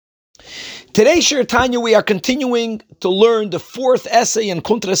Today, Shir Tanya, we are continuing to learn the fourth essay in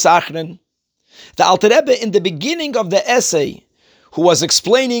Kuntres Achren. The Alter Rebbe, in the beginning of the essay, who was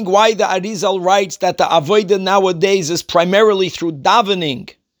explaining why the Arizal writes that the Avodah nowadays is primarily through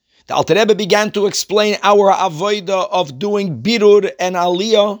davening, the Alter Rebbe began to explain our Avodah of doing Birur and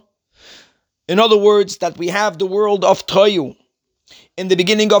Aliyah. In other words, that we have the world of Toyu. In the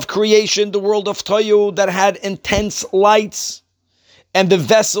beginning of creation, the world of Toyu that had intense lights, and the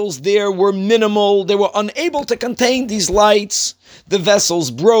vessels there were minimal. They were unable to contain these lights. The vessels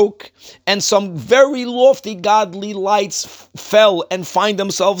broke, and some very lofty godly lights fell and find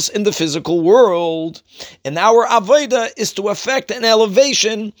themselves in the physical world. And our avodah is to effect an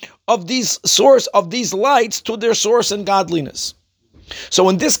elevation of these lights to their source and godliness. So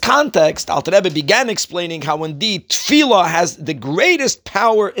in this context, Alter Rebbe began explaining how indeed tefillah has the greatest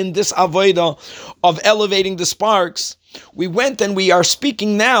power in this avodah of elevating the sparks. We went and we are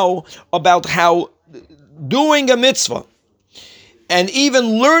speaking now about how doing a mitzvah and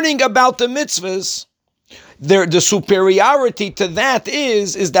even learning about the mitzvahs, the superiority to that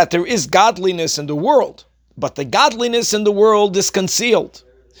is that there is godliness in the world, but the godliness in the world is concealed.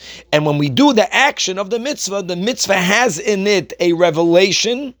 And when we do the action of the mitzvah has in it a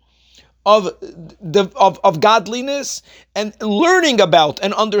revelation of godliness, and learning about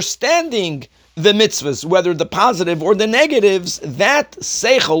and understanding the mitzvahs, whether the positive or the negatives, that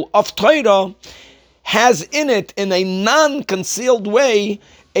seichel of Torah has in it, in a non-concealed way,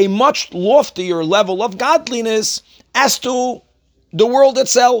 a much loftier level of godliness as to the world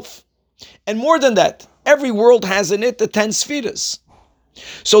itself. And more than that, every world has in it the 10 spheres.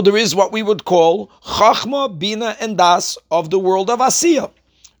 So there is what we would call Chachma, Bina, and Das of the world of Asiya,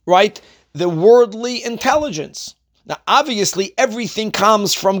 right? The worldly intelligence. Now, obviously, everything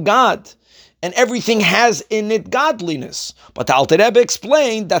comes from God, and everything has in it godliness. But the Alter Rebbe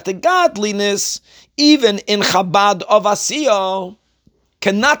explained that the godliness, even in Chabad of Asiya,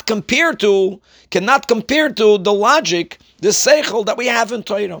 cannot compare to the logic, the seichel that we have in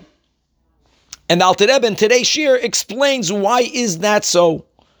Torah. And Alter Rebbe in today's shir explains why is that so.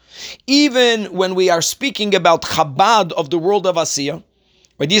 Even when we are speaking about Chabad of the world of Asiya,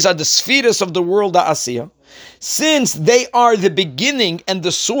 right, these are the spheres of the world of Asiya, since they are the beginning and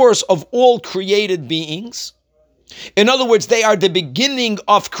the source of all created beings, in other words, they are the beginning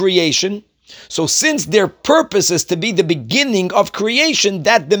of creation, so since their purpose is to be the beginning of creation,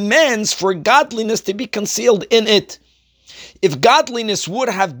 that demands for godliness to be concealed in it. If godliness would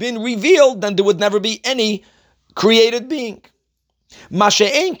have been revealed, then there would never be any created being.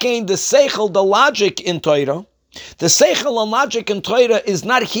 Masha'en kain, the seichel, the logic in Torah, the seichel and logic in Torah is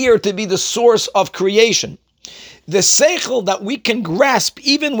not here to be the source of creation. The seichel that we can grasp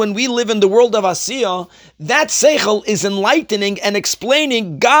even when we live in the world of Asiya, that seichel is enlightening and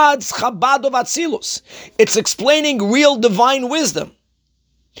explaining God's Chabad of Atzilus. It's explaining real divine wisdom.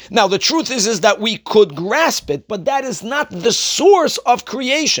 Now, the truth is that we could grasp it, but that is not the source of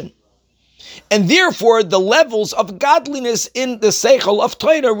creation. And therefore, the levels of godliness in the seichel of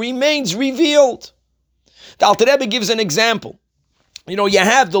Torah remains revealed. The Alter Rebbe gives an example. You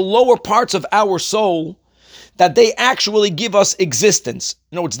have the lower parts of our soul that they actually give us existence.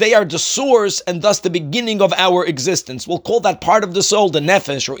 In other words, they are the source and thus the beginning of our existence. We'll call that part of the soul the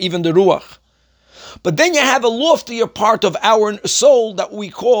nefesh or even the ruach. But then you have a loftier part of our soul that we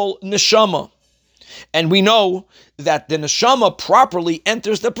call neshama. And we know that the neshama properly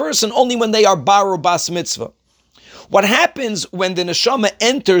enters the person only when they are bar or bas mitzvah. What happens when the neshama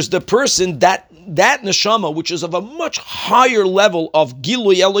enters the person, that neshama, which is of a much higher level of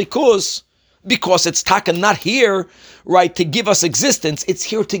Gilui Elikus, because it's taka not here, right, to give us existence, it's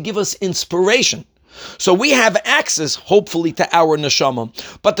here to give us inspiration. So we have access, hopefully, to our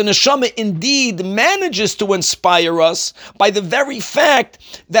neshama. But the neshama indeed manages to inspire us by the very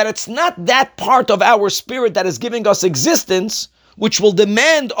fact that it's not that part of our spirit that is giving us existence, which will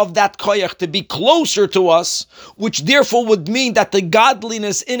demand of that koyach to be closer to us, which therefore would mean that the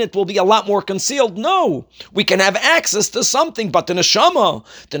godliness in it will be a lot more concealed. No, we can have access to something, but the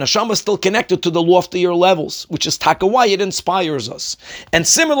neshama is still connected to the loftier levels, which is takawai, it inspires us. And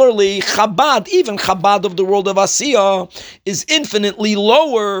similarly, Chabad, even Chabad of the world of Asiya, is infinitely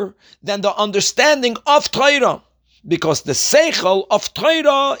lower than the understanding of Torah, because the seichel of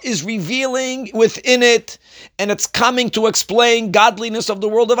Torah is revealing within it, and it's coming to explain godliness of the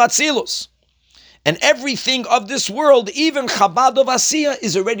world of Atzilus. And everything of this world, even Chabad of Asiya,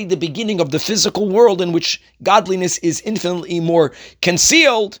 is already the beginning of the physical world in which godliness is infinitely more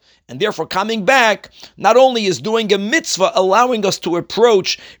concealed, And therefore, coming back, not only is doing a mitzvah allowing us to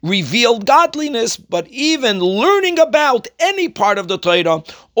approach revealed godliness, but even learning about any part of the Torah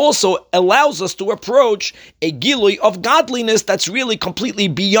also allows us to approach a gilui of godliness that's really completely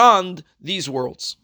beyond these worlds.